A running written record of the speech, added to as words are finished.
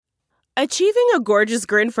Achieving a gorgeous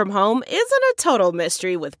grin from home isn't a total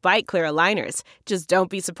mystery with Bite Clear aligners. Just don't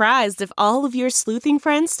be surprised if all of your sleuthing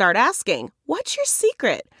friends start asking, "What's your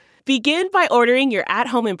secret?" Begin by ordering your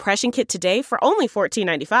at-home impression kit today for only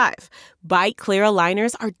 $14.95. Bite Clear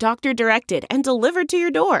aligners are doctor-directed and delivered to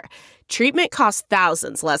your door. Treatment costs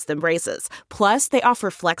thousands less than braces. Plus, they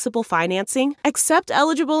offer flexible financing, accept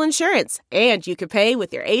eligible insurance, and you can pay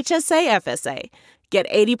with your HSA FSA. Get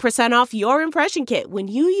 80% off your impression kit when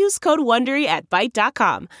you use code WONDERY at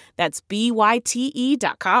Byte.com. That's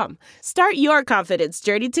BYTE.com. Start your confidence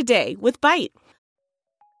journey today with Byte.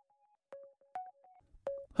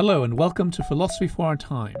 Hello and welcome to Philosophy for Our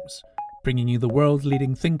Times, bringing you the world's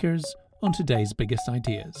leading thinkers on today's biggest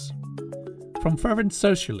ideas. From fervent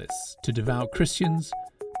socialists to devout Christians,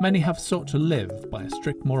 many have sought to live by a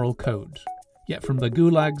strict moral code. Yet from the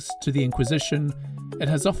gulags to the Inquisition, it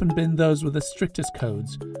has often been those with the strictest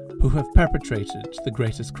codes who have perpetrated the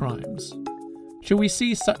greatest crimes. Should we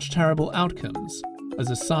see such terrible outcomes as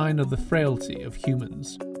a sign of the frailty of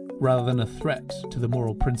humans, rather than a threat to the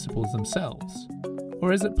moral principles themselves?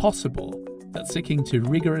 Or is it possible that seeking to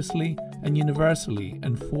rigorously and universally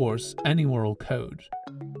enforce any moral code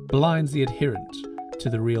blinds the adherent to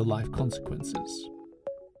the real-life consequences?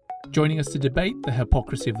 Joining us to debate the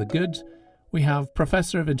hypocrisy of the good, we have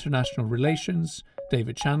Professor of International Relations,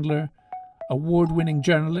 David Chandler, award-winning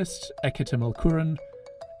journalist, Ece Temelkuran,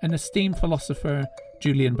 and esteemed philosopher,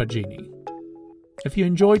 Julian Baggini. If you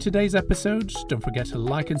enjoyed today's episode, don't forget to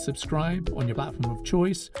like and subscribe on your platform of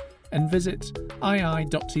choice, and visit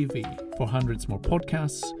ii.tv for hundreds more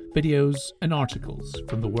podcasts, videos, and articles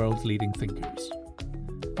from the world's leading thinkers.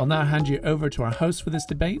 I'll now hand you over to our host for this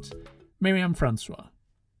debate, Myriam Francois.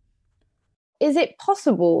 Is it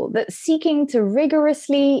possible that seeking to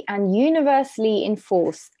rigorously and universally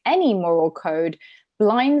enforce any moral code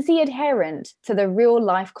blinds the adherent to the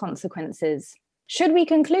real-life consequences? Should we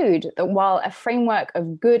conclude that while a framework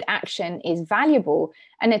of good action is valuable,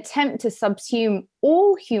 an attempt to subsume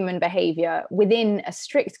all human behavior within a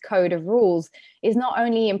strict code of rules is not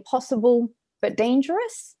only impossible, but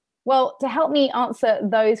dangerous? Well, to help me answer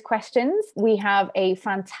those questions, we have a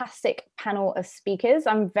fantastic panel of speakers.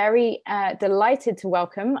 I'm very delighted to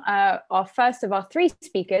welcome our first of our three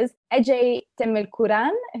speakers, Ece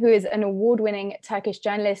Temelkuran, who is an award-winning Turkish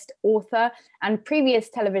journalist, author, and previous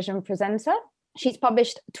television presenter. She's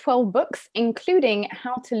published 12 books, including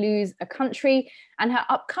How to Lose a Country and her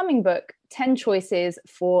upcoming book, 10 Choices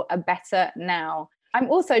for a Better Now. I'm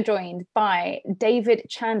also joined by David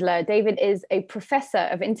Chandler. David is a professor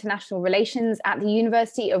of international relations at the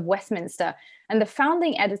University of Westminster and the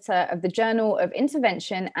founding editor of the Journal of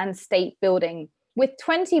Intervention and State Building. With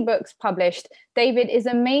 20 books published, David is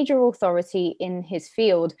a major authority in his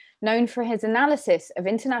field, known for his analysis of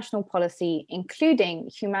international policy, including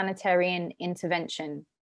humanitarian intervention.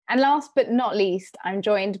 And last but not least, I'm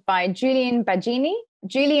joined by Julian Baggini.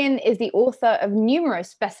 Julian is the author of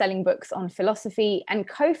numerous best-selling books on philosophy and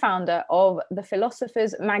co-founder of The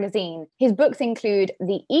Philosopher's Magazine. His books include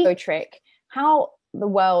The Ego Trick, How the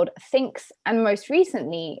World Thinks, and most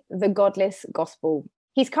recently, The Godless Gospel.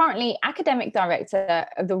 He's currently academic director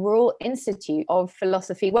of the Royal Institute of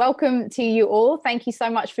Philosophy. Welcome to you all. Thank you so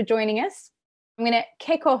much for joining us. I'm going to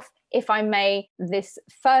kick off, if I may, this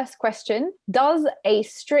first question. Does a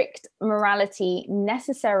strict morality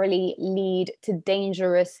necessarily lead to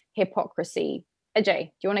dangerous hypocrisy? Ajay,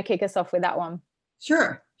 do you want to kick us off with that one?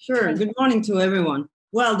 Sure. Good morning to everyone.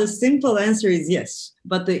 Well, the simple answer is yes,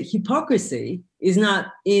 but the hypocrisy is not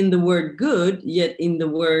in the word good, yet in the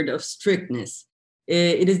word of strictness.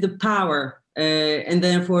 It is the power and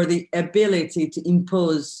therefore the ability to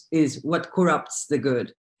impose is what corrupts the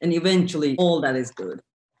good and eventually all that is good.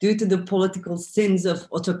 Due to the political sins of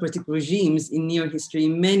autocratic regimes in near history,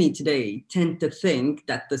 many today tend to think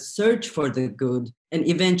that the search for the good and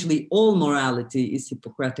eventually all morality is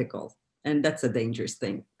hypocritical. And that's a dangerous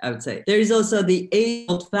thing, I would say. There is also the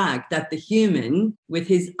age-old fact that the human, with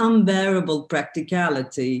his unbearable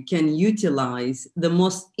practicality, can utilize the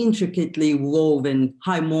most intricately woven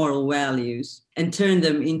high moral values and turn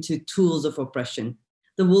them into tools of oppression.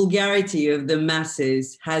 The vulgarity of the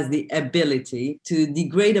masses has the ability to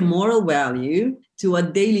degrade a moral value to a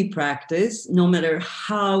daily practice, no matter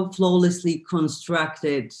how flawlessly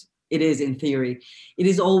constructed it is in theory. It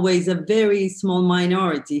is always a very small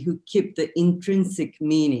minority who keep the intrinsic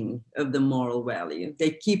meaning of the moral value.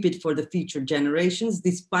 They keep it for the future generations,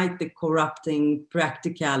 despite the corrupting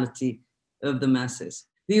practicality of the masses.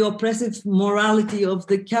 The oppressive morality of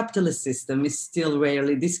the capitalist system is still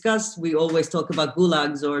rarely discussed. We always talk about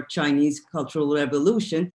gulags or Chinese Cultural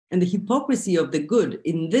Revolution, and the hypocrisy of the good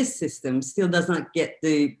in this system still does not get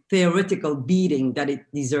the theoretical beating that it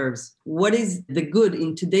deserves. What is the good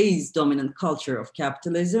in today's dominant culture of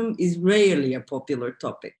capitalism is rarely a popular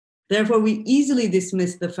topic. Therefore, we easily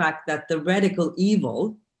dismiss the fact that the radical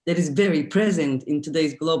evil that is very present in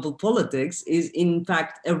today's global politics is in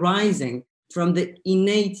fact arising from the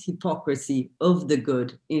innate hypocrisy of the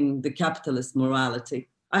good in the capitalist morality.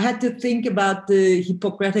 I had to think about the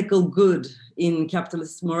hypocritical good in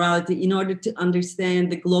capitalist morality in order to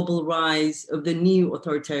understand the global rise of the new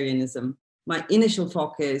authoritarianism. My initial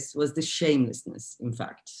focus was the shamelessness, in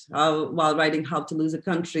fact. While writing How to Lose a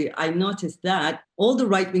Country, I noticed that all the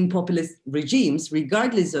right-wing populist regimes,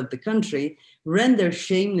 regardless of the country, render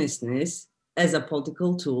shamelessness as a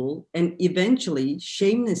political tool, and eventually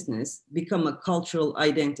shamelessness become a cultural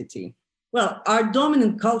identity. Well, our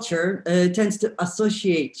dominant culture tends to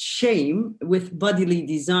associate shame with bodily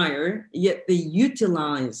desire, yet the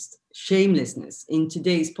utilized shamelessness in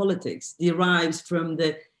today's politics derives from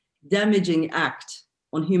the damaging act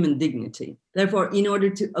on human dignity. Therefore, in order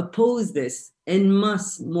to oppose this en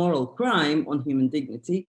masse moral crime on human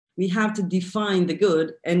dignity, we have to define the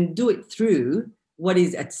good and do it through what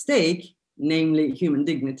is at stake, namely human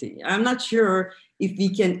dignity. I'm not sure if we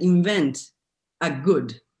can invent a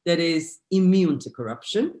good that is immune to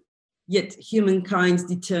corruption, yet humankind's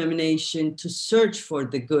determination to search for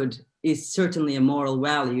the good is certainly a moral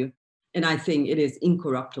value, and I think it is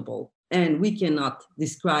incorruptible. And we cannot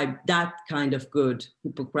describe that kind of good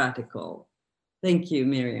hypocritical. Thank you,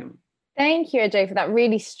 Miriam. Thank you, Ece, for that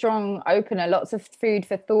really strong opener. Lots of food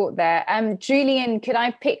for thought there. Julian, could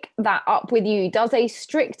I pick that up with you? Does a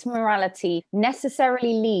strict morality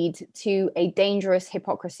necessarily lead to a dangerous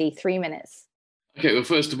hypocrisy? 3 minutes. Okay, well,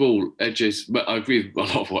 first of all, I agree with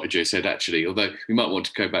a lot of what Ece said, actually, although we might want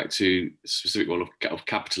to go back to a specific role of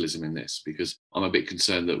capitalism in this, because I'm a bit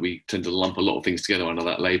concerned that we tend to lump a lot of things together under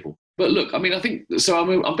that label. But look, I mean, I think, so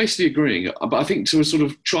I'm basically agreeing, but I think to sort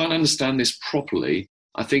of try and understand this properly,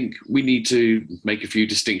 I think we need to make a few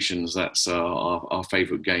distinctions. That's our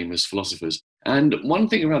favourite game as philosophers. And one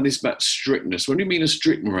thing around this about strictness, when we mean a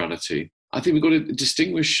strict morality, I think we've got to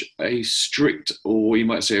distinguish a strict, or you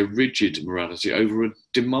might say a rigid morality over a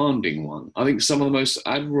demanding one. I think some of the most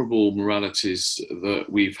admirable moralities that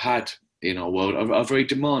we've had in our world are very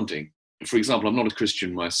demanding. For example, I'm not a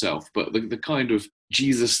Christian myself, but the kind of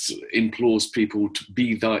Jesus implores people to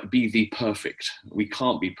be the perfect. We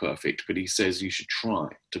can't be perfect, but he says you should try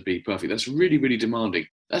to be perfect. That's really, really demanding.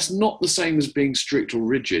 That's not the same as being strict or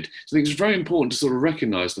rigid. So I think it's very important to sort of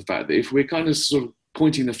recognise the fact that if we're kind of sort of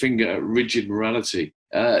pointing the finger at rigid morality,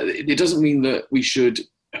 it doesn't mean that we should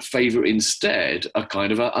favour instead a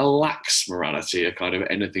kind of a lax morality, a kind of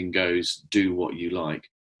anything goes, do what you like.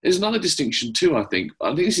 There's another distinction too, I think.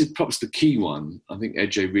 I think this is perhaps the key one. I think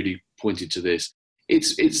Ece really pointed to this.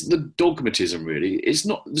 It's the dogmatism, really. It's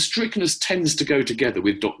not, the strictness tends to go together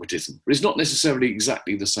with dogmatism, but it's not necessarily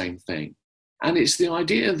exactly the same thing. And it's the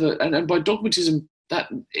idea that, and by dogmatism, that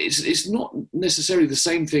it's not necessarily the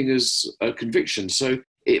same thing as a conviction.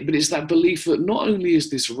 But it's that belief that not only is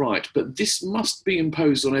this right, but this must be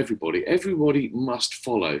imposed on everybody. Everybody must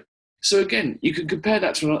follow. So again, you can compare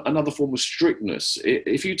that to another form of strictness.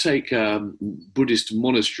 If you take Buddhist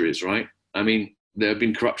monasteries, right? I mean, there have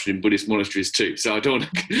been corruption in Buddhist monasteries too. So I don't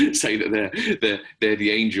want to say that they're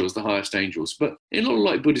the angels, the highest angels. But in a lot of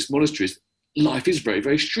like Buddhist monasteries, life is very,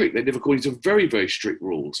 very strict. They live according to very, very strict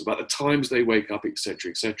rules about the times they wake up,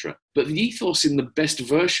 etc., etc. But the ethos in the best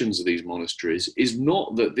versions of these monasteries is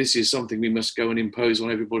not that this is something we must go and impose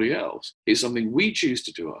on everybody else. It's something we choose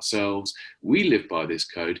to do ourselves. We live by this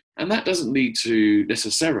code. And that doesn't lead to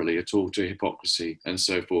necessarily at all to hypocrisy and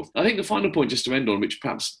so forth. I think the final point, just to end on, which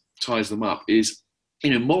perhaps ties them up, is,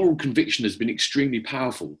 moral conviction has been extremely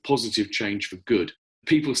powerful, positive change for good.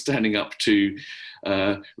 People standing up to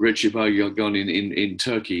Recep Erdogan in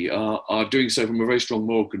Turkey are doing so from a very strong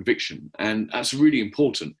moral conviction, and that's really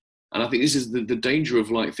important. And I think this is the danger of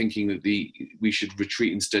like thinking that we should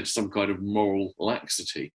retreat instead to some kind of moral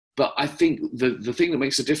laxity. But I think the thing that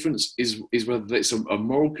makes a difference is whether it's a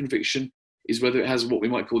moral conviction, is whether it has what we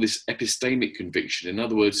might call this epistemic conviction. In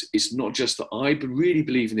other words, it's not just that I really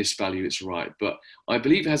believe in this value, it's right, but I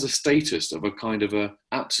believe it has a status of a kind of a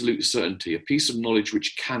absolute certainty, a piece of knowledge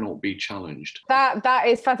which cannot be challenged. That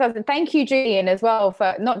is fantastic. Thank you, Julian, as well,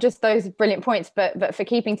 for not just those brilliant points, but for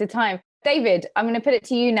keeping to time. David, I'm going to put it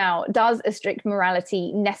to you now. Does a strict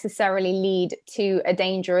morality necessarily lead to a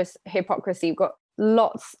dangerous hypocrisy? We've got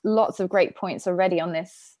lots of great points already on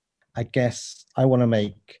this. I guess I want to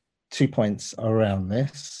make 2 points around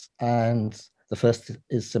this. And the first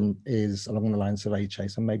is along the lines of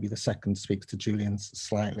Ece, and maybe the second speaks to Julian's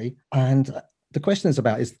slightly. And the question is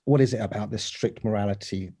what is it about this strict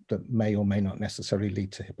morality that may or may not necessarily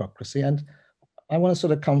lead to hypocrisy? And I want to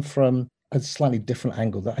sort of come from a slightly different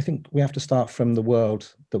angle, that I think we have to start from the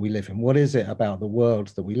world that we live in. What is it about the world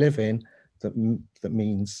that we live in that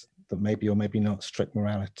means that maybe or maybe not strict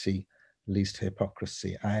morality leads to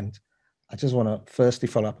hypocrisy? And I just want to firstly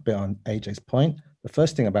follow up a bit on AJ's point. The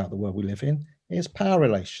first thing about the world we live in is power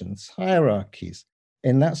relations, hierarchies.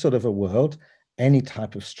 In that sort of a world, any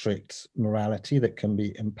type of strict morality that can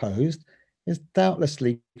be imposed is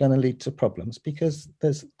doubtlessly going to lead to problems, because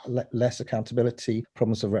there's less accountability,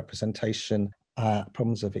 problems of representation,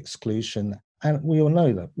 problems of exclusion. And we all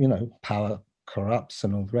know that, power corrupts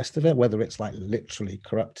and all the rest of it, whether it's like literally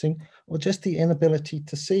corrupting or just the inability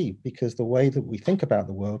to see, because the way that we think about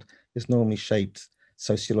the world is normally shaped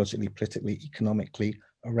sociologically, politically, economically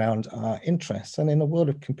around our interests. And in a world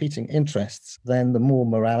of competing interests, then the more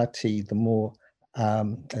morality, the more,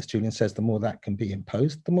 as Julian says, the more that can be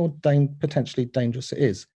imposed, the more potentially dangerous it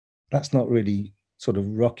is. That's not really sort of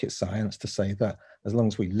rocket science to say that as long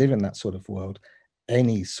as we live in that sort of world,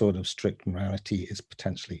 any sort of strict morality is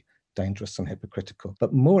potentially dangerous and hypocritical.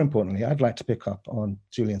 But more importantly, I'd like to pick up on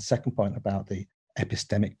Julian's second point about the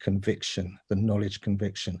epistemic conviction, the knowledge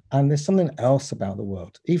conviction. And there's something else about the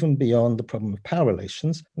world, even beyond the problem of power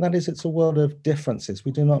relations, and that is it's a world of differences.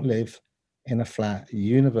 We do not live in a flat,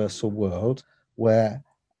 universal world where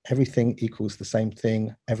everything equals the same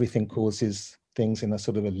thing, everything causes things in a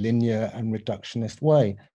sort of a linear and reductionist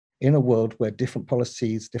way. In a world where different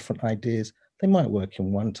policies, different ideas, they might work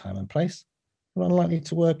in one time and place, but unlikely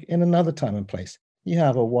to work in another time and place. You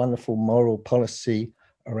have a wonderful moral policy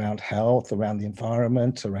around health, around the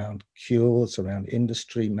environment, around cures, around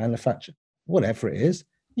industry, manufacture, whatever it is,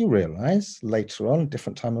 you realize later on,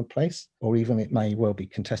 different time and place, or even it may well be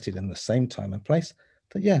contested in the same time and place,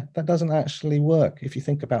 that doesn't actually work. If you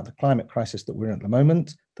think about the climate crisis that we're in at the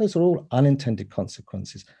moment, those are all unintended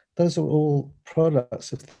consequences. Those are all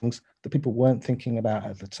products of things that people weren't thinking about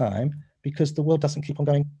at the time, because the world doesn't keep on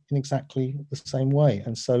going in exactly the same way.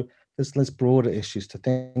 And so there's broader issues to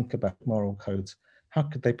think about moral codes. How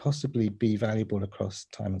could they possibly be valuable across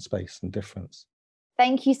time and space and difference?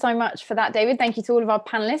 Thank you so much for that, David. Thank you to all of our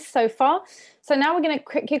panelists so far. So now we're going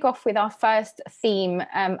to kick off with our first theme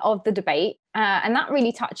of the debate. And that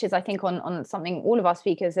really touches, I think, on something all of our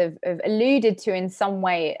speakers have alluded to in some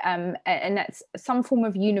way, and that's some form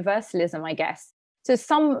of universalism, I guess. So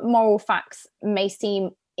some moral facts may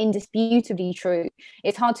seem indisputably true.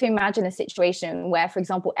 It's hard to imagine a situation where, for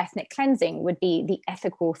example, ethnic cleansing would be the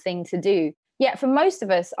ethical thing to do. Yet for most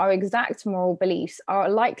of us, our exact moral beliefs are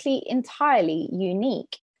likely entirely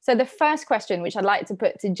unique. So the first question, which I'd like to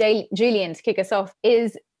put to Julian to kick us off,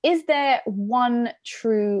 is there one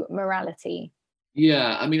true morality?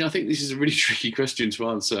 Yeah, I mean, I think this is a really tricky question to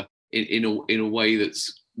answer in a way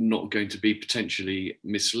that's not going to be potentially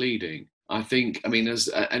misleading. I think, and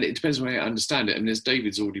it depends on how you understand it. I mean, as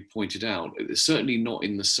David's already pointed out, it's certainly not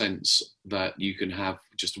in the sense that you can have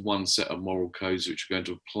just one set of moral codes which are going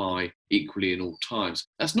to apply equally in all times.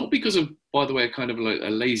 That's not because of, by the way, a kind of a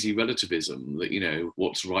lazy relativism that,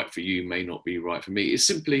 what's right for you may not be right for me. It's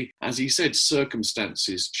simply, as he said,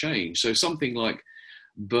 circumstances change. So something like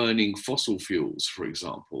burning fossil fuels, for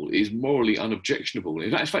example, is morally unobjectionable.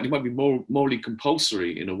 In fact, it might be morally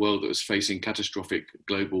compulsory in a world that is facing catastrophic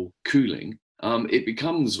global cooling. It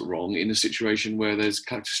becomes wrong in a situation where there's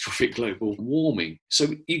catastrophic global warming. So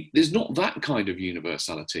there's not that kind of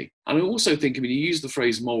universality. And I also think, you use the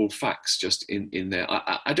phrase moral facts just in there.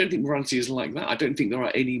 I don't think morality is like that. I don't think there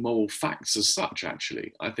are any moral facts as such,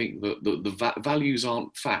 actually. I think that the values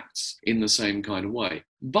aren't facts in the same kind of way.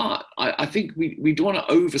 But I think we don't want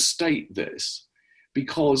to overstate this,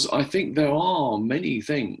 because I think there are many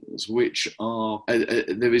things which are,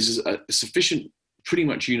 there is a sufficient pretty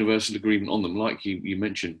much universal agreement on them, like you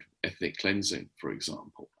mentioned ethnic cleansing, for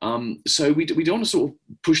example. So we don't want to sort of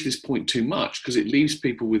push this point too much, because it leaves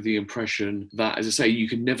people with the impression that, as I say, you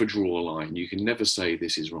can never draw a line, you can never say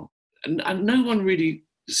this is wrong. And no one really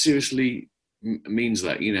seriously means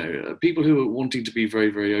that. People who are wanting to be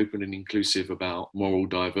very, very open and inclusive about moral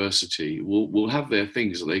diversity will have their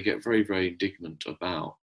things that they get very, very indignant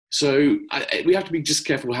about. So we have to be just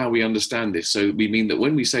careful how we understand this. So we mean that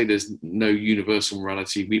when we say there's no universal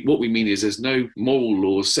morality, what we mean is there's no moral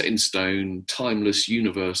laws set in stone, timeless,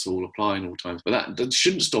 universal, applying all times. But that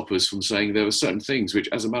shouldn't stop us from saying there are certain things which,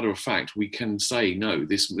 as a matter of fact, we can say, no,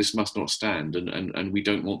 this must not stand, and we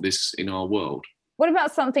don't want this in our world. What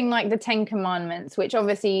about something like the Ten Commandments, which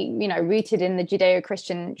obviously, rooted in the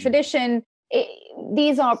Judeo-Christian tradition?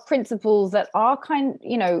 These are principles that are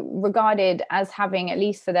regarded as having, at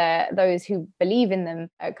least for those who believe in them,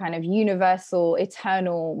 a kind of universal,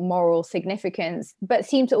 eternal moral significance, but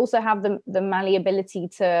seem to also have the malleability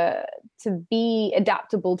to be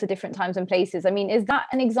adaptable to different times and places. I mean, is that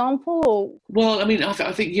an example? Or? Well, I mean,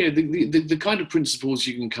 I think the kind of principles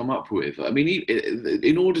you can come up with. I mean,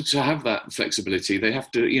 in order to have that flexibility, they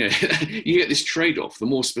have to, you get this trade-off. The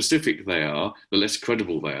more specific they are, the less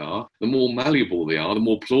credible they are. The more malleable they are, the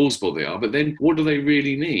more plausible they are. But then, what do they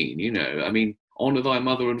really mean? I mean, honour thy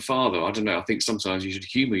mother and father. I don't know. I think sometimes you should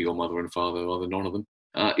humour your mother and father rather than honour them.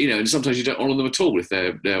 And sometimes you don't honour them at all if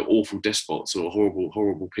they're awful despots or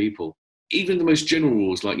horrible people. Even the most general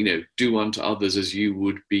rules, like, do unto others as you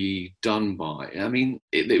would be done by. I mean,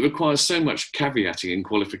 it requires so much caveating and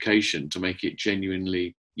qualification to make it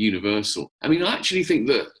genuinely universal. I mean, I actually think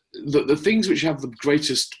that the things which have the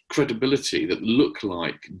greatest credibility, that look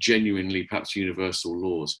like genuinely perhaps universal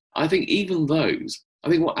laws, I think even those, I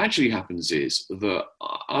think what actually happens is that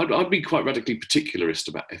I'd be quite radically particularist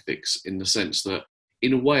about ethics, in the sense that,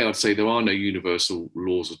 in a way, I'd say there are no universal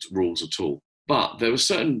laws or rules at all. But there are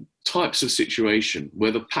certain types of situation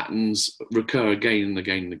where the patterns recur again and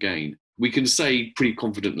again and again. We can say pretty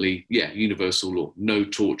confidently, universal law, no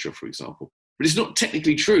torture, for example. But it's not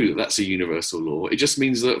technically true that that's a universal law. It just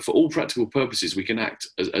means that for all practical purposes, we can act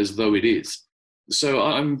as though it is. So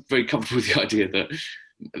I'm very comfortable with the idea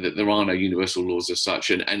that there are no universal laws as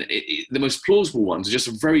such. And the most plausible ones are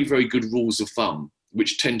just very, very good rules of thumb,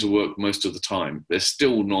 which tend to work most of the time. They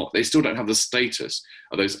still don't have the status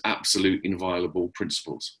of those absolute inviolable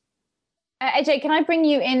principles. Ece, can I bring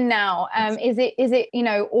you in now? Is it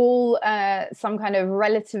all some kind of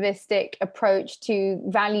relativistic approach to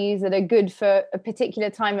values that are good for a particular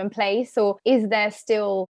time and place, or is there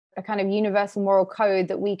still a kind of universal moral code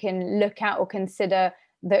that we can look at or consider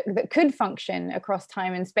that could function across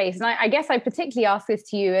time and space? And I guess I particularly ask this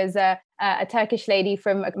to you as a Turkish lady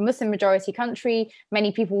from a Muslim majority country.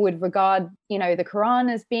 Many people would regard, the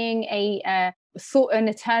Quran as being an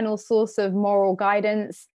eternal source of moral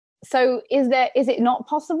guidance. So is it not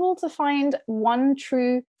possible to find one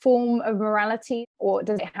true form of morality, or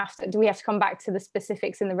do we have to come back to the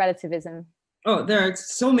specifics and the relativism? Oh, there are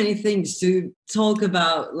so many things to talk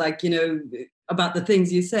about, about the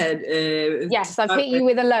things you said. Yes, I've hit you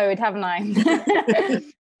with a load, haven't I?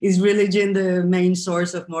 Is religion the main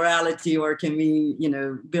source of morality, or can we,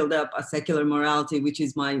 build up a secular morality, which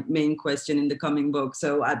is my main question in the coming book.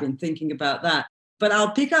 So I've been thinking about that. But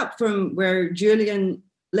I'll pick up from where Julian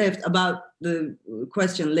left about the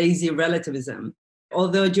question, lazy relativism.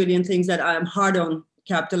 Although Julian thinks that I'm hard on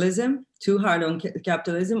capitalism, too hard on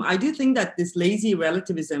capitalism, I do think that this lazy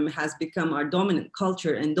relativism has become our dominant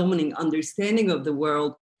culture and dominant understanding of the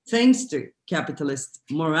world, thanks to capitalist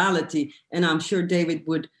morality. And I'm sure David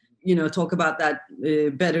would, talk about that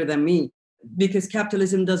better than me, because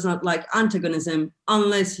capitalism does not like antagonism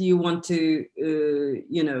unless you want to,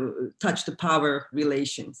 touch the power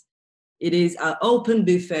relations. It is an open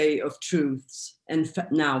buffet of truths and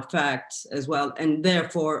now facts as well, and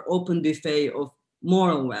therefore open buffet of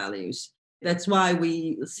moral values. That's why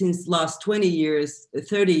we, since last 20 years,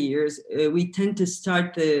 30 years, we tend to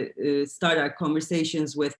start our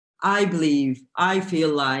conversations with, I believe, I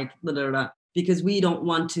feel like, blah, blah, blah, because we don't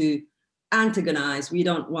want to antagonize, we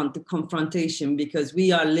don't want the confrontation, because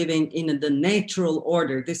we are living in the natural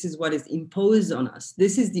order. This is what is imposed on us.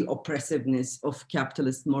 This is the oppressiveness of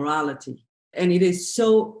capitalist morality. And it is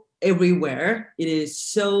so everywhere. It is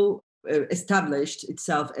so established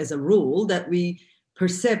itself as a rule that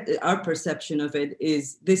our perception of it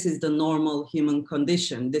is, this is the normal human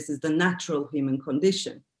condition. This is the natural human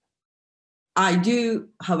condition. I do,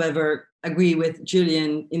 however, agree with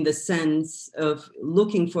Julian in the sense of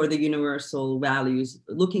looking for the universal values,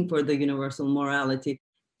 looking for the universal morality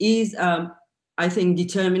is, I think,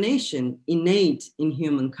 determination innate in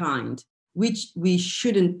humankind, which we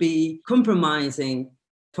shouldn't be compromising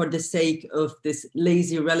for the sake of this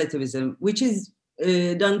lazy relativism, which is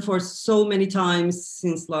done for so many times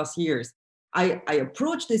since last years. I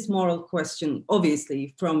approach this moral question,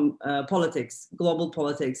 obviously, from politics, global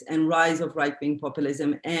politics, and rise of right-wing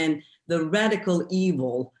populism, and the radical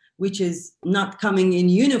evil, which is not coming in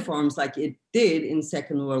uniforms like it did in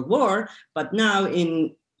Second World War, but now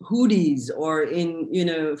in hoodies or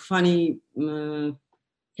in, funny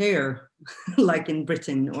hair, like in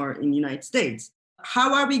Britain or in the United States.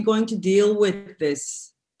 How are we going to deal with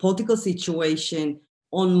this political situation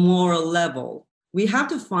on moral level? We have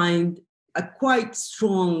to find a quite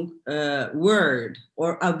strong word,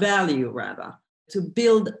 or a value rather, to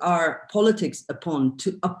build our politics upon,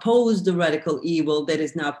 to oppose the radical evil that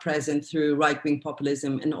is now present through right-wing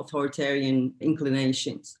populism and authoritarian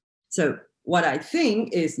inclinations. So what I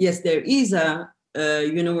think is, yes, there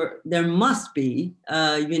must be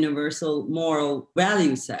a universal moral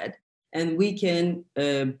value set, and we can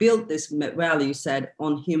build this value set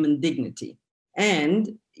on human dignity.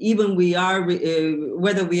 And even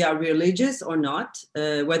whether we are religious or not,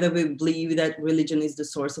 whether we believe that religion is the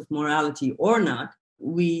source of morality or not,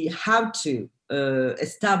 we have to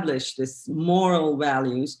establish this moral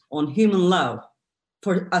values on human love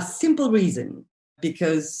for a simple reason,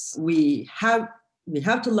 because we have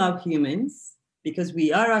to love humans, because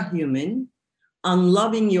we are a human.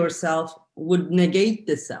 Unloving yourself would negate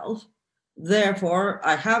the self. Therefore,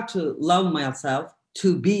 I have to love myself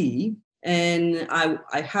to be, and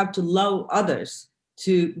I have to love others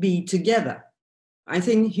to be together. I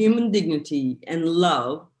think human dignity and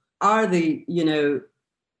love are the,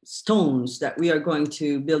 stones that we are going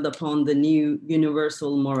to build upon the new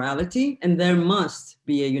universal morality. And there must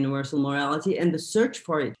be a universal morality, and the search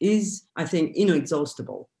for it is, I think,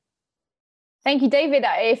 inexhaustible. Thank you, David.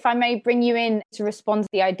 If I may bring you in to respond to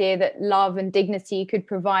the idea that love and dignity could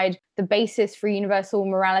provide the basis for universal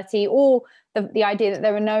morality, or the idea that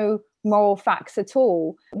there are no moral facts at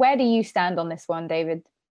all. Where do you stand on this one, David?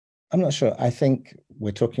 I'm not sure. I think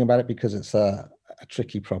we're talking about it because it's a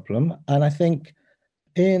tricky problem. And I think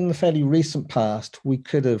in the fairly recent past, we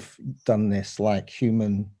could have done this like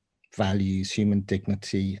human values, human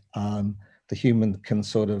dignity. The human can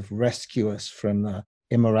sort of rescue us from the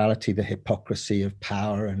immorality, the hypocrisy of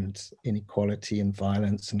power and inequality and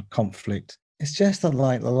violence and conflict. It's just that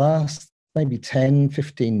like the last maybe 10,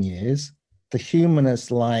 15 years, the human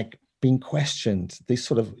has like been questioned, these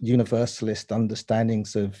sort of universalist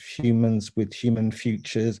understandings of humans with human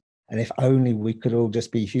futures. And if only we could all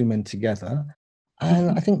just be human together.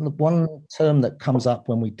 And I think the one term that comes up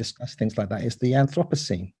when we discuss things like that is the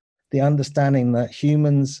Anthropocene, the understanding that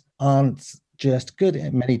humans aren't just good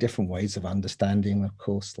in many different ways of understanding, of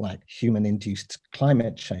course, like human-induced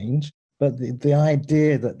climate change, but the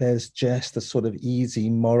idea that there's just a sort of easy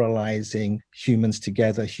moralizing humans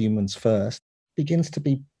together, humans first, begins to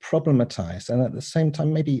be problematized. And at the same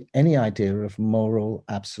time, maybe any idea of moral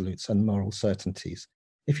absolutes and moral certainties.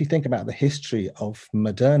 If you think about the history of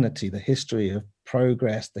modernity, the history of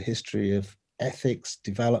progress, the history of ethics,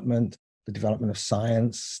 development, the development of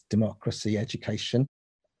science, democracy, education,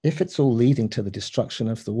 if it's all leading to the destruction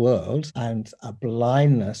of the world and a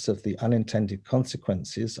blindness of the unintended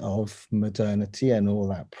consequences of modernity and all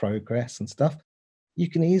that progress and stuff, you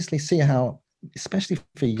can easily see how, especially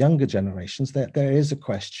for younger generations, that there is a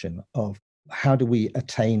question of how do we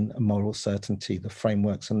attain a moral certainty, the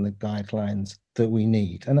frameworks and the guidelines that we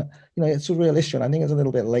need. And, it's a real issue. And I think it's a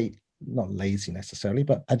little bit late, not lazy necessarily,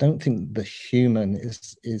 but I don't think the human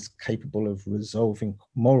is capable of resolving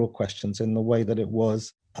moral questions in the way that it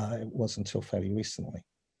was until fairly recently.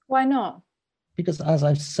 Why not? Because, as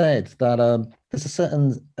I've said, that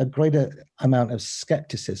there's a greater amount of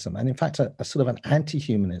skepticism, and in fact, a sort of an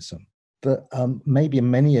anti-humanism, that maybe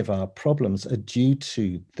many of our problems are due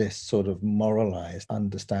to this sort of moralized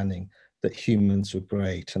understanding that humans were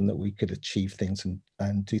great and that we could achieve things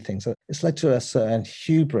and do things. It's led to a certain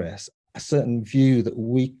hubris, a certain view that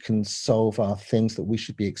we can solve our things, that we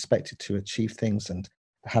should be expected to achieve things and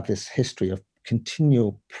have this history of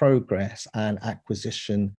continual progress and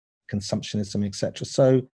acquisition, consumptionism, etc.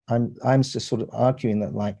 So I'm just sort of arguing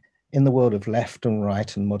that, like, in the world of left and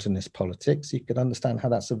right and modernist politics, you could understand how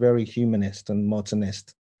that's a very humanist and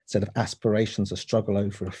modernist set of aspirations, a struggle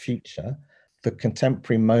over a future. The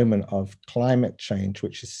contemporary moment of climate change,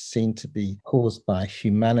 which is seen to be caused by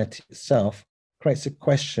humanity itself, creates a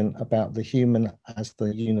question about the human as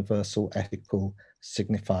the universal ethical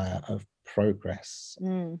signifier of progress.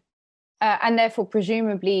 And therefore,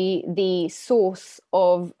 presumably, the source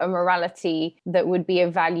of a morality that would be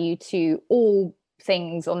of value to all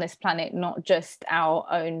things on this planet, not just our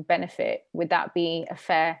own benefit. Would that be a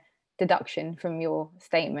fair deduction from your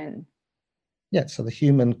statement? Yeah, so the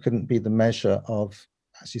human couldn't be the measure of,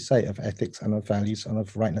 as you say, of ethics and of values and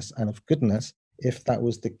of rightness and of goodness. If that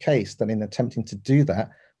was the case, then in attempting to do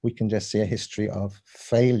that, we can just see a history of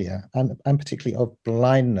failure and particularly of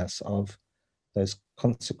blindness of those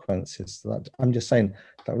consequences. That I'm just saying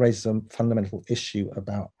that raises a fundamental issue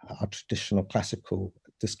about our traditional classical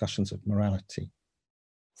discussions of morality.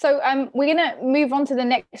 So we're going to move on to the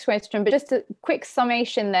next question, but just a quick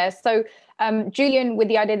summation there. So Julian, with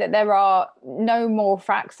the idea that there are no moral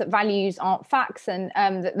facts, that values aren't facts, and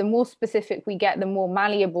that the more specific we get, the more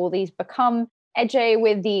malleable these become. Ece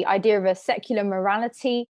with the idea of a secular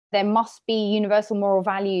morality. there must be universal moral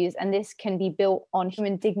values, and this can be built on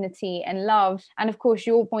human dignity and love. And of course,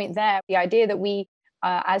 your point there, the idea that we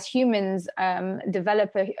as humans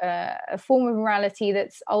develop a form of morality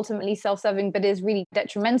that's ultimately self-serving, but is really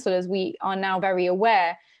detrimental, as we are now very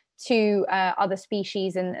aware, to other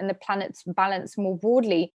species and the planet's balance more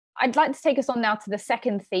broadly. I'd like to take us on now to the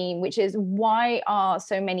second theme, which is why are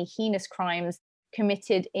so many heinous crimes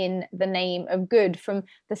committed in the name of good? From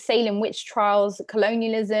the Salem witch trials,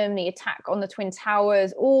 colonialism, the attack on the Twin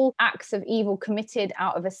Towers, all acts of evil committed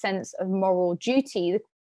out of a sense of moral duty.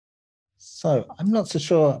 So I'm not so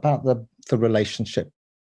sure about the relationship.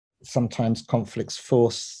 Sometimes conflicts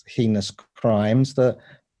force heinous crimes, that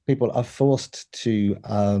people are forced to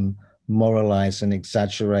moralize and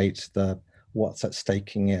exaggerate what's at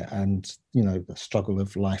stake in it, and the struggle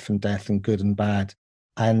of life and death and good and bad.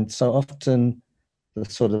 And so often the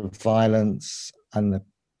sort of violence and the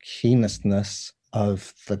heinousness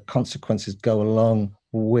of the consequences go along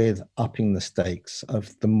with upping the stakes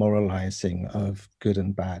of the moralizing of good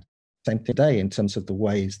and bad. Same today in terms of the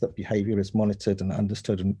ways that behavior is monitored and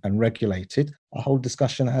understood and regulated. A whole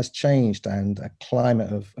discussion has changed, and a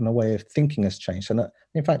climate and a way of thinking has changed. And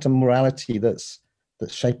in fact, a morality that's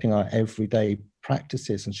shaping our everyday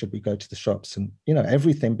practices. And should we go to the shops, and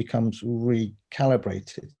everything becomes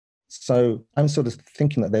recalibrated. So I'm sort of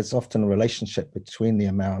thinking that there's often a relationship between the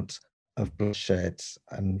amount of bloodshed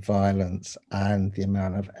and violence and the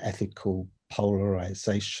amount of ethical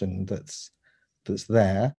polarization that's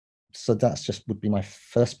there. So that's just would be my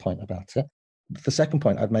first point about it. The second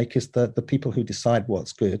point I'd make is that the people who decide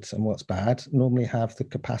what's good and what's bad normally have the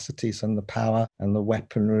capacities and the power and the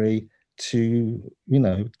weaponry to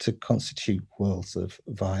constitute worlds of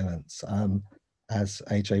violence. As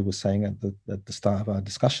AJ was saying at the start of our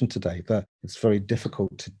discussion today, that it's very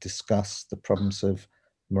difficult to discuss the problems of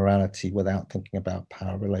morality without thinking about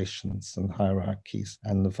power relations and hierarchies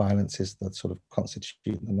and the violences that sort of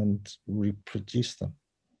constitute them and reproduce them.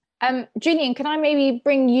 Julian, can I maybe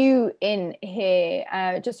bring you in here?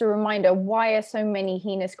 Just a reminder, why are so many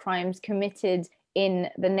heinous crimes committed in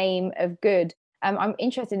the name of good? I'm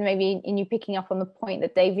interested maybe in you picking up on the point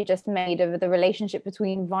that David just made of the relationship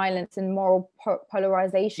between violence and moral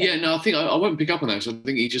polarization. Yeah, no, I think I won't pick up on that. So I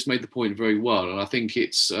think he just made the point very well. And I think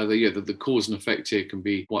it's, the cause and effect here can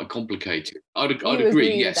be quite complicated. I'd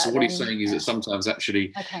agree, yes. So what he's saying is that sometimes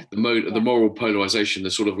actually the moral polarization,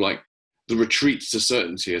 the sort of like the retreat to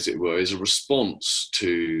certainty, as it were, is a response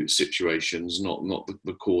to situations, not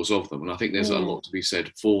the cause of them. And I think there's a lot to be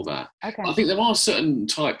said for that. Okay. I think there are certain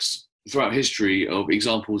types throughout history of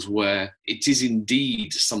examples where it is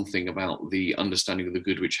indeed something about the understanding of the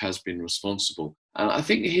good which has been responsible. And I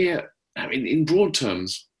think here, in broad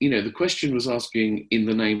terms, the question was asking in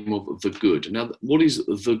the name of the good. Now, what is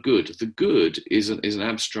the good? The good is an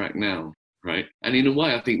abstract noun, right? And in a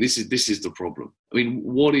way, I think this is the problem.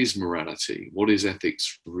 What is morality? What is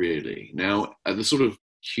ethics really? Now, the sort of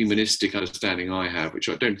humanistic understanding I have, which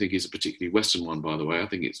I don't think is a particularly Western one, by the way, I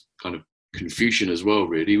think it's kind of Confucian as well,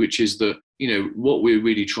 really, which is that, what we're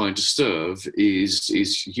really trying to serve is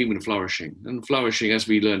human flourishing. And flourishing, as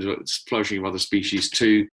we learned, flourishing of other species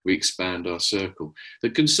too, we expand our circle. The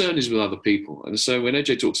concern is with other people. And so when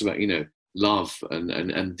Ece talks about, love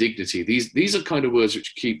and dignity, these are kind of words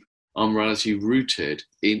which keep our morality rooted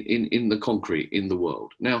in the concrete, in the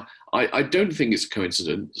world. Now, I don't think it's a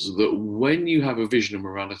coincidence that when you have a vision of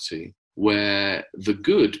morality where the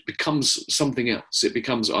good becomes something else, it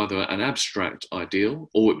becomes either an abstract ideal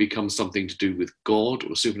or it becomes something to do with God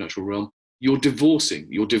or supernatural realm, you're divorcing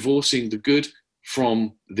the good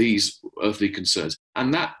from these earthly concerns.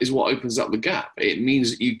 And that is what opens up the gap. It means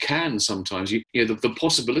that you can sometimes, the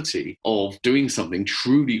possibility of doing something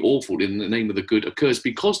truly awful in the name of the good occurs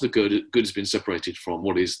because the good has been separated from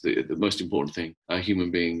what is the most important thing, human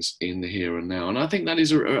beings in the here and now. And I think that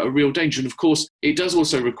is a real danger. And of course, it does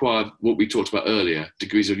also require what we talked about earlier,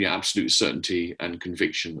 degrees of absolute certainty and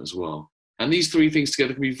conviction as well. And these three things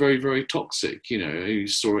together can be very, very toxic. You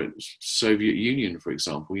saw it in the Soviet Union, for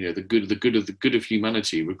example. The good of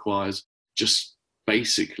humanity requires just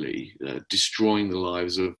basically destroying the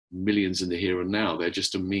lives of millions in the here and now. They're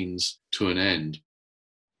just a means to an end.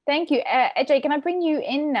 Thank you. Ece, can I bring you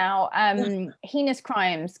in now? Heinous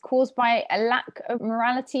crimes caused by a lack of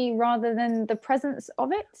morality rather than the presence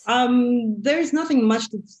of it? There's nothing much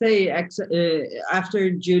to say after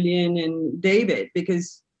Julian and David,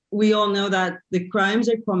 because we all know that the crimes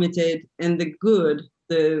are committed and the good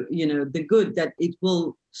that it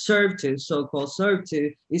will so-called serve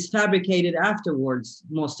to, is fabricated afterwards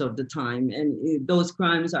most of the time. And those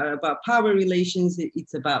crimes are about power relations.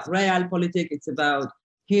 It's about realpolitik. It's about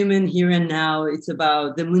human here and now. It's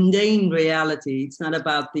about the mundane reality. It's not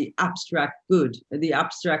about the abstract good. The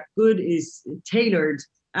abstract good is tailored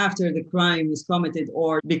after the crime is committed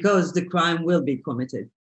or because the crime will be committed.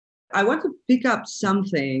 I want to pick up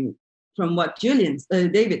something from what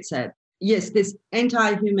David said. Yes, this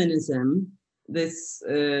anti-humanism, this,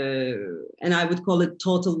 and I would call it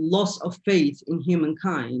total loss of faith in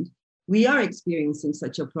humankind. We are experiencing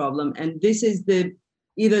such a problem, and this is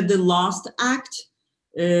either the last act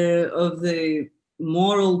of the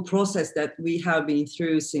moral process that we have been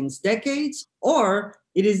through since decades, or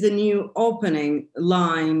it is the new opening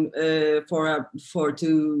line to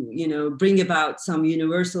bring about some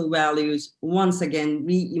universal values once again,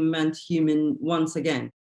 reinvent human once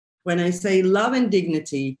again. When I say love and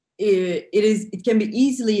dignity, it can be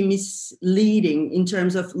easily misleading in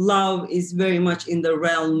terms of love is very much in the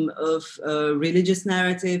realm of religious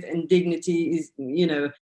narrative, and dignity is,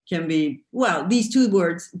 can be, well, these two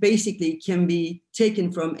words basically can be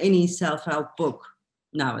taken from any self-help book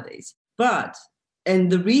nowadays.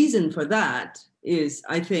 And the reason for that is,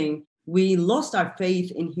 I think, we lost our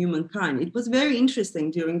faith in humankind. It was very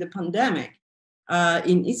interesting during the pandemic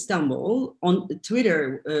in Istanbul, on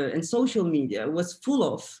Twitter and social media was full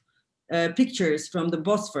of pictures from the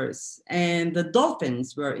Bosphorus, and the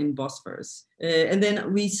dolphins were in Bosphorus. And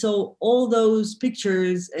then we saw all those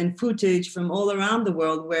pictures and footage from all around the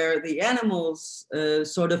world where the animals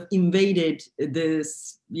sort of invaded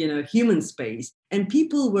this, human space. And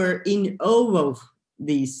people were in awe of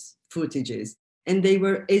these footages. And they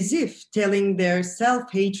were as if telling their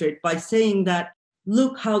self-hatred by saying that,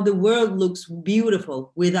 look how the world looks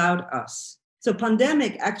beautiful without us. So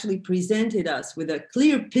pandemic actually presented us with a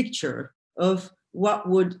clear picture of what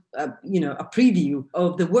would, a preview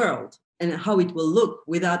of the world and how it will look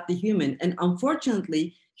without the human. And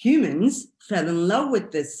unfortunately, humans fell in love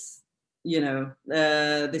with this,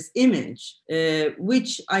 this image,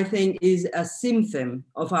 which I think is a symptom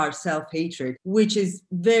of our self-hatred, which is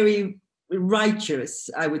very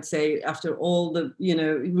righteous, I would say. After all the,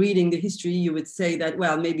 reading the history, you would say that,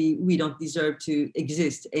 well, maybe we don't deserve to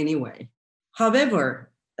exist anyway.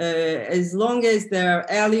 However, as long as there are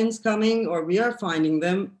aliens coming or we are finding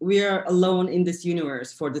them, we are alone in this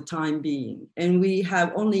universe for the time being, and we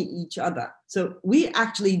have only each other. So we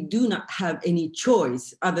actually do not have any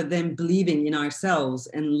choice other than believing in ourselves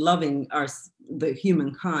and loving the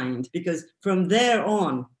humankind, because from there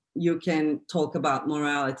on, you can talk about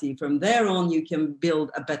morality. From there on, you can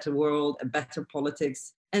build a better world, a better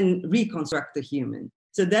politics, and reconstruct the human.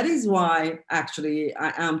 So that is why, actually,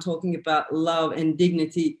 I am talking about love and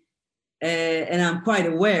dignity. And I'm quite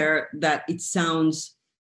aware that it sounds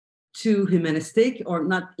too humanistic, or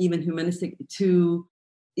not even humanistic,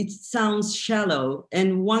 it sounds shallow.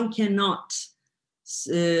 And one cannot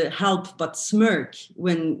help but smirk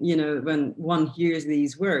when one hears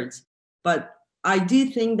these words. But I do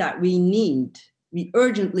think that we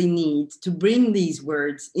urgently need to bring these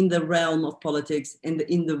words in the realm of politics and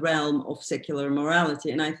in the realm of secular morality.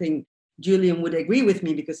 And I think Julian would agree with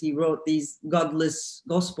me because he wrote these godless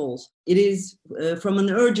gospels. It is from an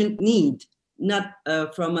urgent need, not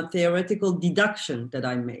from a theoretical deduction that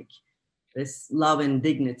I make, this love and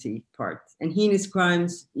dignity part. And heinous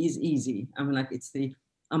crimes is easy. I mean, it's the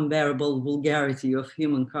unbearable vulgarity of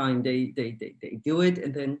humankind. They do it,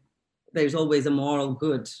 and then there's always a moral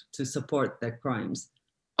good to support their crimes.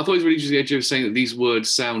 I thought it was really interesting, Ece was saying that these words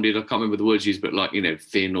sounded, I can't remember the words used, but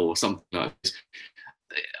thin or something like this.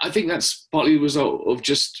 I think that's partly the result of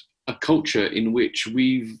just a culture in which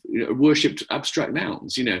we've worshipped abstract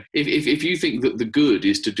nouns. If you think that the good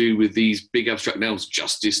is to do with these big abstract nouns,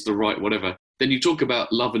 justice, the right, whatever, then you talk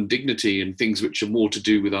about love and dignity and things which are more to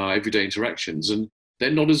do with our everyday interactions, and they're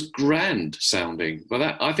not as grand sounding.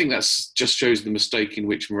 But I think that's just shows the mistake in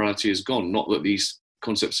which morality has gone, not that these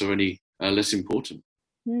concepts are any less important.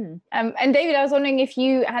 And David, I was wondering if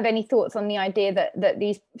you had any thoughts on the idea that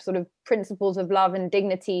these sort of principles of love and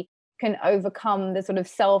dignity can overcome the sort of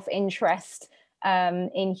self-interest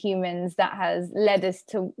in humans that has led us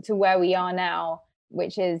to where we are now,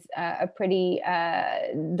 which is a pretty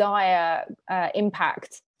dire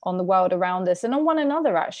impact on the world around us and on one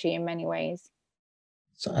another, actually, in many ways.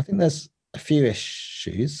 So I think there's a few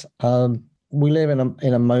issues. We live in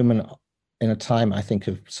a moment, in a time, I think,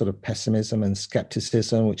 of sort of pessimism and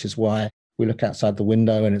skepticism, which is why we look outside the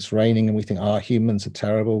window and it's raining and we think, humans are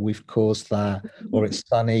terrible, we've caused that. Or it's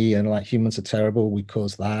sunny and humans are terrible, we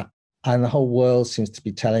caused that. And the whole world seems to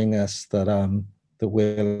be telling us that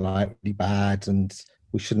we're really bad and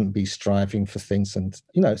we shouldn't be striving for things. And,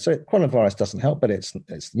 so coronavirus doesn't help, but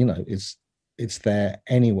it's there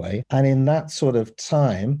anyway. And in that sort of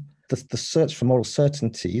time, the search for moral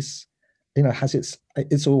certainties,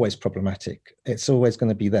 it's always problematic. It's always going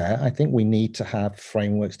to be there. I think we need to have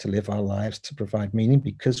frameworks to live our lives, to provide meaning,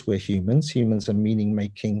 because we're humans. Humans are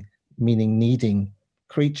meaning-making, meaning-needing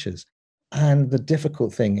creatures. And the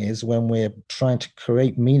difficult thing is when we're trying to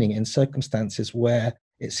create meaning in circumstances where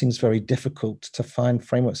it seems very difficult to find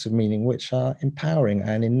frameworks of meaning which are empowering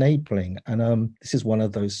and enabling. And this is one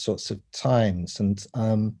of those sorts of times. And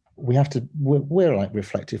we're like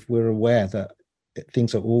reflective. We're aware that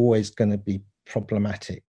things are always going to be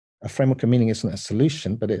problematic. A framework of meaning isn't a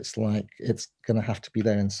solution, but it's going to have to be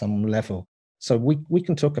there in some level. So we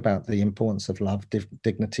can talk about the importance of love,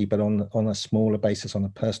 dignity, but on a smaller basis, on a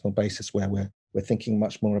personal basis, where we're thinking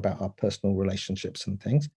much more about our personal relationships and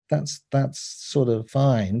things. That's sort of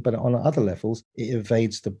fine, but on other levels, it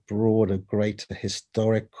evades the broader, greater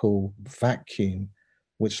historical vacuum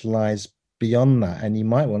which lies beyond that. And you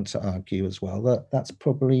might want to argue as well that that's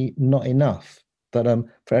probably not enough. That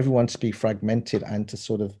for everyone to be fragmented and to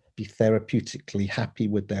sort of be therapeutically happy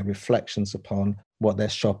with their reflections upon what they're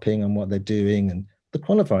shopping and what they're doing. And the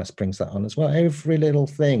coronavirus brings that on as well. Every little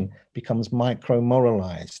thing becomes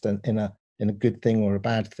micro-moralized and in a good thing or a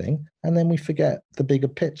bad thing. And then we forget the bigger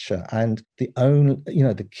picture. And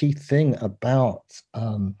the key thing about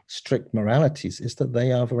strict moralities is that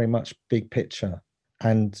they are very much big picture.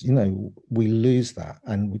 And, we lose that,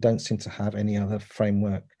 and we don't seem to have any other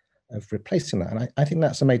framework of replacing that. And I think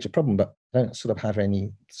that's a major problem, but I don't sort of have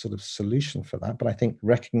any sort of solution for that. But I think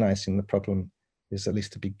recognizing the problem is at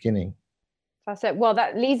least a beginning. That's it. Well,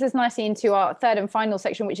 that leads us nicely into our third and final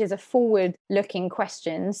section, which is a forward-looking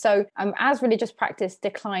question. So as religious practice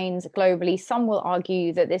declines globally, some will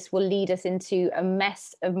argue that this will lead us into a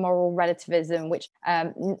mess of moral relativism,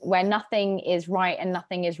 where nothing is right and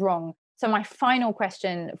nothing is wrong. So my final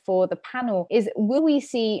question for the panel is, will we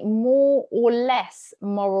see more or less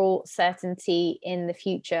moral certainty in the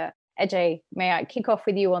future? Ece, may I kick off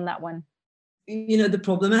with you on that one? The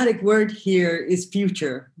problematic word here is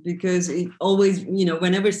future, because it always,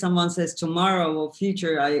 whenever someone says tomorrow or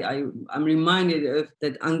future, I'm reminded of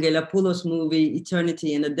that Angelopoulos movie,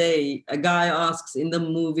 Eternity in a Day. A guy asks in the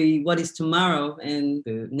movie, what is tomorrow? And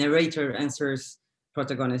the narrator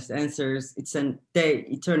protagonist answers, it's a day,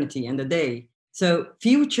 eternity and a day. So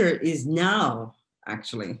future is now,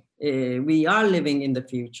 actually. We are living in the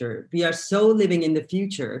future. We are so living in the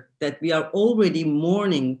future that we are already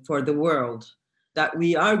mourning for the world that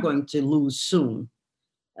we are going to lose soon.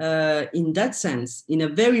 In that sense, in a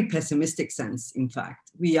very pessimistic sense, in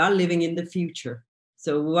fact, we are living in the future.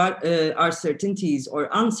 So what our certainties or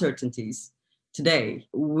uncertainties today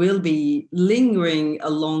will be lingering a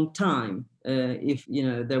long time if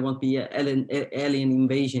there won't be an alien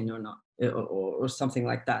invasion or not, or something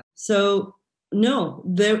like that. So no,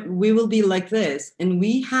 we will be like this, and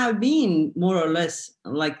we have been more or less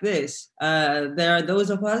like this. There are those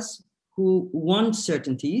of us who want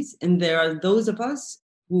certainties, and there are those of us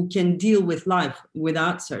who can deal with life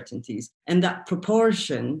without certainties. And that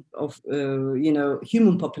proportion of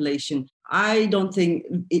human population, I don't think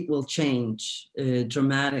it will change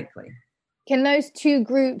dramatically. Can those two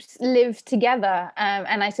groups live together?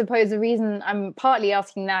 And I suppose the reason I'm partly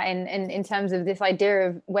asking that in terms of this idea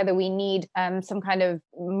of whether we need some kind of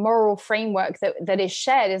moral framework that is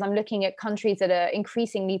shared is I'm looking at countries that are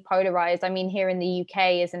increasingly polarized. I mean, here in the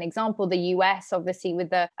UK, as an example, the US, obviously, with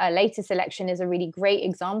the latest election is a really great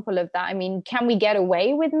example of that. I mean, can we get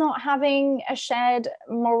away with not having a shared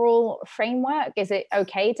moral framework? Is it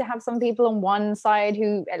okay to have some people on one side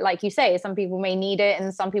who, like you say, some people may need it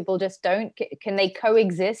and some people just don't? Can they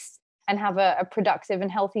coexist and have a productive and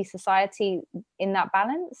healthy society in that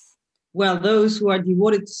balance? Well, those who are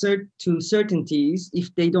devoted to certainties,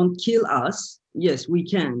 if they don't kill us, yes, we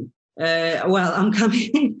can. I'm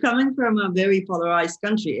coming from a very polarized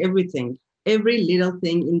country. Every little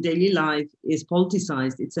thing in daily life is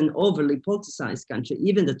politicized. It's an overly politicized country.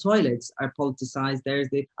 Even the toilets are politicized. There's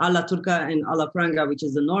the alla turca and alla pranga, which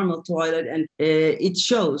is the normal toilet. And it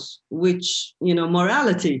shows which,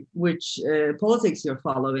 morality, which politics you're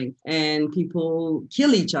following. And people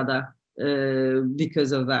kill each other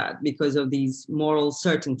because of that, because of these moral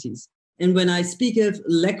certainties. And when I speak of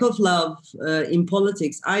lack of love in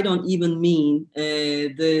politics, I don't even mean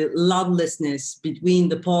the lovelessness between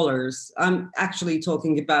the polars. I'm actually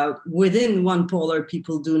talking about within one polar,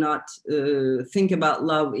 people do not think about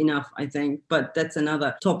love enough, I think, but that's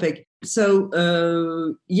another topic.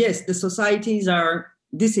 So yes, the societies are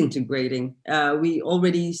disintegrating. We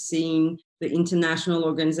already seen the international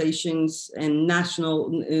organizations and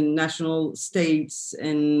national states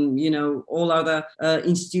and, all other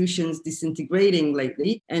institutions disintegrating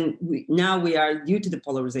lately. And now we are, due to the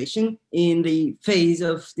polarization, in the phase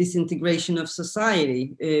of disintegration of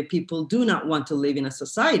society. People do not want to live in a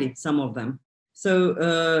society, some of them.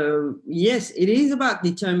 So, yes, it is about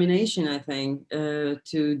determination, I think,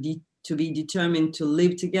 to be determined to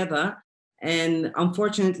live together. And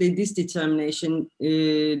unfortunately, this determination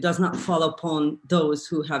does not fall upon those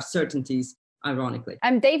who have certainties, ironically.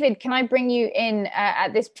 David, can I bring you in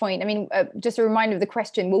at this point? I mean, just a reminder of the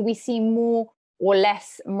question, will we see more or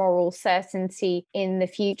less moral certainty in the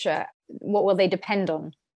future? What will they depend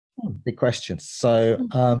on? Big question. So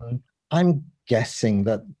I'm guessing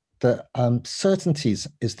that the certainties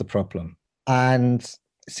is the problem. And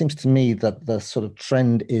it seems to me that the sort of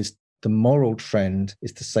the moral trend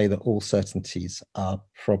is to say that all certainties are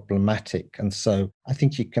problematic. And so I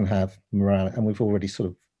think you can have morality, and we've already sort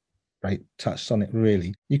of touched on it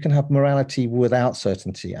really. You can have morality without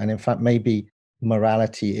certainty. And in fact, maybe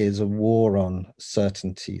morality is a war on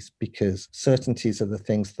certainties, because certainties are the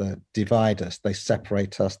things that divide us. They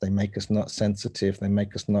separate us. They make us not sensitive. They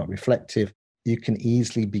make us not reflective. You can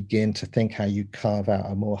easily begin to think how you carve out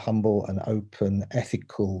a more humble and open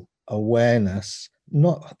ethical awareness,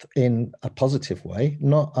 not in a positive way,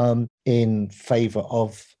 not in favor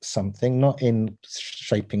of something, not in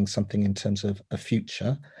shaping something in terms of a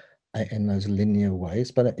future in those linear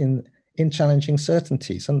ways, but in challenging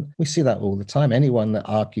certainties. And we see that all the time. Anyone that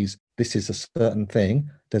argues this is a certain thing,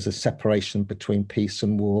 there's a separation between peace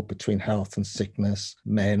and war, between health and sickness,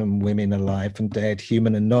 men and women, alive and dead,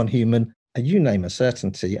 human and non-human. You name a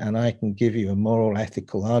certainty, and I can give you a moral,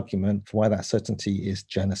 ethical argument for why that certainty is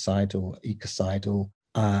genocidal, ecocidal,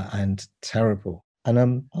 and terrible. And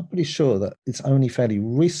I'm pretty sure that it's only fairly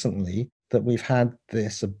recently that we've had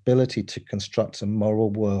this ability to construct a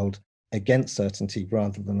moral world against certainty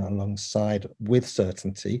rather than alongside with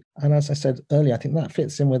certainty. And as I said earlier, I think that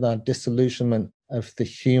fits in with our disillusionment of the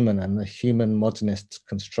human and the human modernist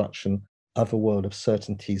construction of a world of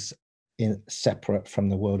certainties separate from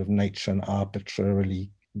the world of nature and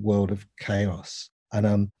arbitrarily world of chaos.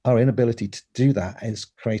 And our inability to do that is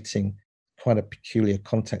creating quite a peculiar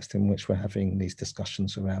context in which we're having these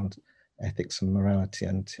discussions around ethics and morality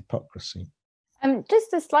and hypocrisy.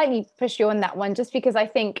 Just to slightly push you on that one, just because I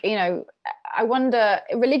think, I wonder,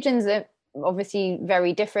 religions are obviously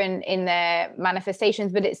very different in their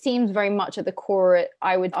manifestations, but it seems very much at the core,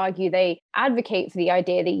 I would argue, they advocate for the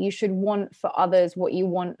idea that you should want for others what you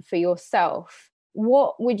want for yourself.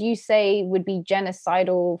 What would you say would be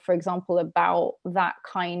genocidal, for example, about that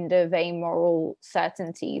kind of a moral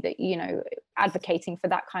certainty, that, advocating for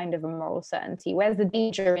that kind of a moral certainty? Where's the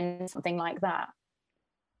danger in something like that?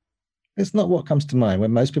 It's not what comes to mind.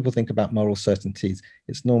 When most people think about moral certainties,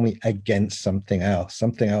 it's normally against something else.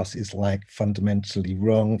 Something else is like fundamentally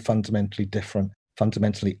wrong, fundamentally different,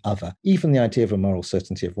 fundamentally other. Even the idea of a moral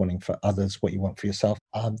certainty of wanting for others what you want for yourself,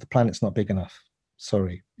 the planet's not big enough.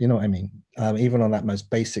 Sorry, you know what I mean? Even on that most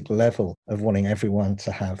basic level of wanting everyone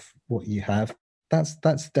to have what you have, that's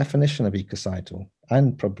definition of ecocidal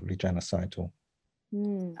and probably genocidal.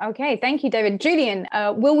 Okay, thank you, David. Julian,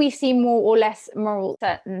 will we see more or less moral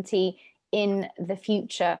certainty in the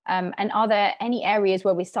future? And are there any areas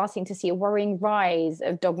where we're starting to see a worrying rise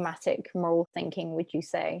of dogmatic moral thinking, would you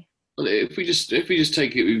say? Well, if we just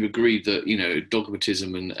take it, we've agreed that,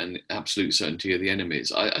 dogmatism and absolute certainty are the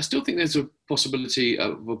enemies. I still think there's a possibility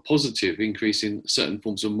of a positive increase in certain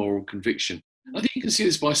forms of moral conviction. I think you can see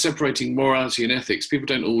this by separating morality and ethics.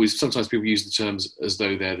 Sometimes people use the terms as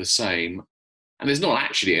though they're the same. And there's not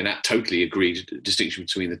actually a totally agreed distinction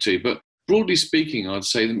between the two. But broadly speaking, I'd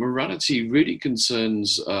say that morality really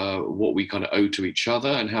concerns what we kind of owe to each other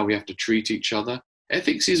and how we have to treat each other.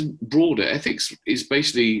 Ethics is broader. Ethics is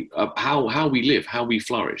basically how we live, how we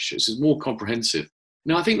flourish. It's more comprehensive.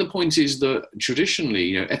 Now, I think the point is that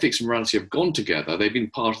traditionally, ethics and morality have gone together. They've been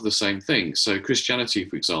part of the same thing. So Christianity,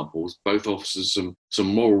 for example, both offers some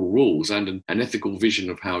moral rules and an ethical vision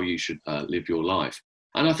of how you should live your life.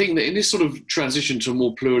 And I think that in this sort of transition to a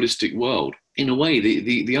more pluralistic world, in a way,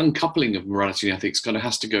 the uncoupling of morality and ethics kind of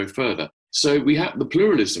has to go further. So we have the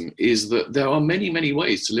pluralism is that there are many, many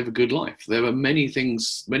ways to live a good life. There are many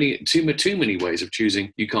things, too many ways of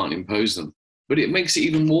choosing. You can't impose them. But it makes it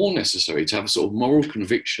even more necessary to have a sort of moral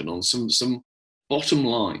conviction on some bottom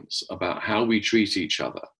lines about how we treat each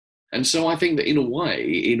other. And so I think that in a way,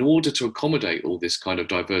 in order to accommodate all this kind of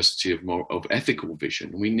diversity of ethical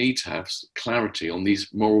vision, we need to have clarity on these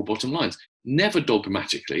moral bottom lines. never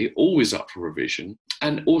dogmatically, always up for revision,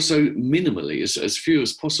 and also minimally, as few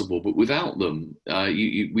as possible. But without them,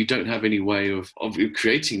 we don't have any way of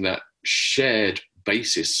creating that shared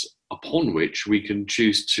basis upon which we can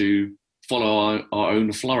choose to follow our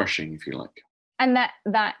own flourishing, if you like. And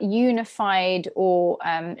that unified or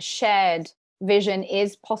shared vision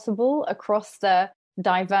is possible across the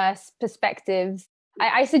diverse perspectives.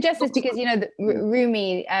 I suggest this because,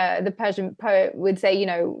 Rumi, the Persian poet, would say,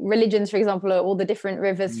 religions, for example, are all the different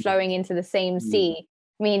rivers flowing into the same sea.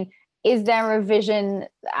 I mean, is there a vision,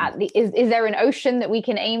 is there an ocean that we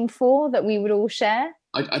can aim for that we would all share?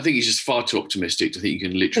 I think he's just far too optimistic to think you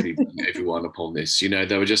can literally bring everyone upon this.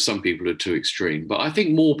 There were just some people who are too extreme. But I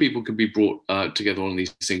think more people can be brought together on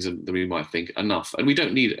these things than we might think enough. And we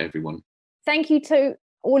don't need everyone. Thank you to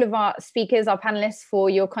all of our speakers, our panelists, for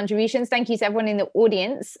your contributions. Thank you to everyone in the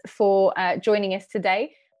audience for joining us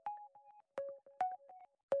today.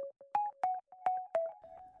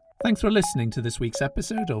 Thanks for listening to this week's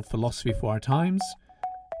episode of Philosophy for Our Times.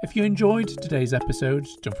 If you enjoyed today's episode,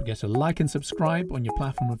 don't forget to like and subscribe on your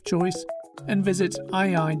platform of choice and visit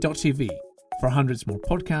iai.tv for hundreds more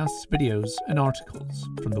podcasts, videos and articles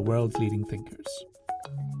from the world's leading thinkers.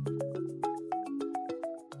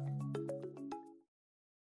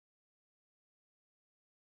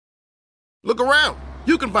 Look around.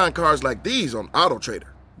 You can find cars like these on AutoTrader.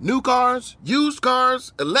 New cars, used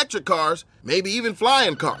cars, electric cars, maybe even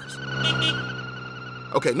flying cars.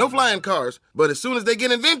 Okay, no flying cars, but as soon as they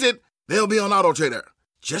get invented, they'll be on AutoTrader.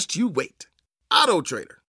 Just you wait. AutoTrader.